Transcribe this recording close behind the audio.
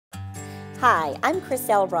Hi, I'm Chris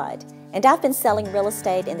Elrod, and I've been selling real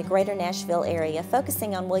estate in the greater Nashville area,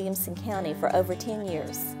 focusing on Williamson County for over 10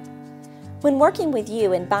 years. When working with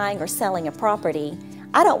you in buying or selling a property,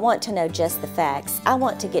 I don't want to know just the facts. I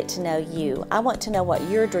want to get to know you. I want to know what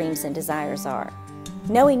your dreams and desires are.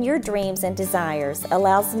 Knowing your dreams and desires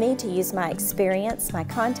allows me to use my experience, my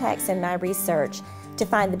contacts, and my research to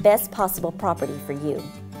find the best possible property for you.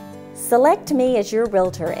 Select me as your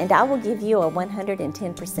realtor and I will give you a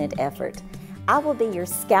 110% effort. I will be your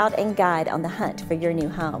scout and guide on the hunt for your new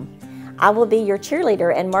home. I will be your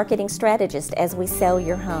cheerleader and marketing strategist as we sell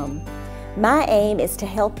your home. My aim is to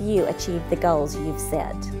help you achieve the goals you've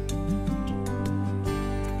set.